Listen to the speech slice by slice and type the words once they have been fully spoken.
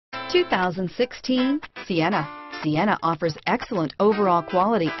2016 Sienna. Sienna offers excellent overall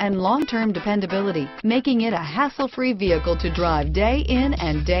quality and long-term dependability, making it a hassle-free vehicle to drive day in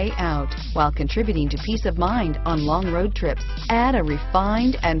and day out, while contributing to peace of mind on long road trips. Add a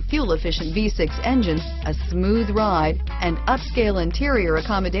refined and fuel-efficient V6 engine, a smooth ride, and upscale interior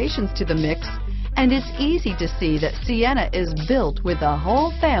accommodations to the mix, and it's easy to see that Sienna is built with the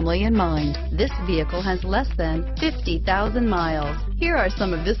whole family in mind. This vehicle has less than 50,000 miles. Here are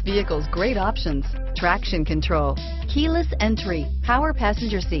some of this vehicle's great options: traction control, keyless entry, power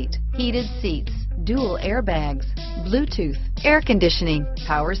passenger seat, heated seats, dual airbags, Bluetooth, air conditioning,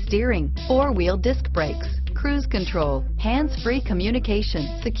 power steering, four-wheel disc brakes, cruise control, hands-free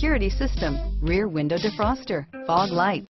communication, security system, rear window defroster, fog lights.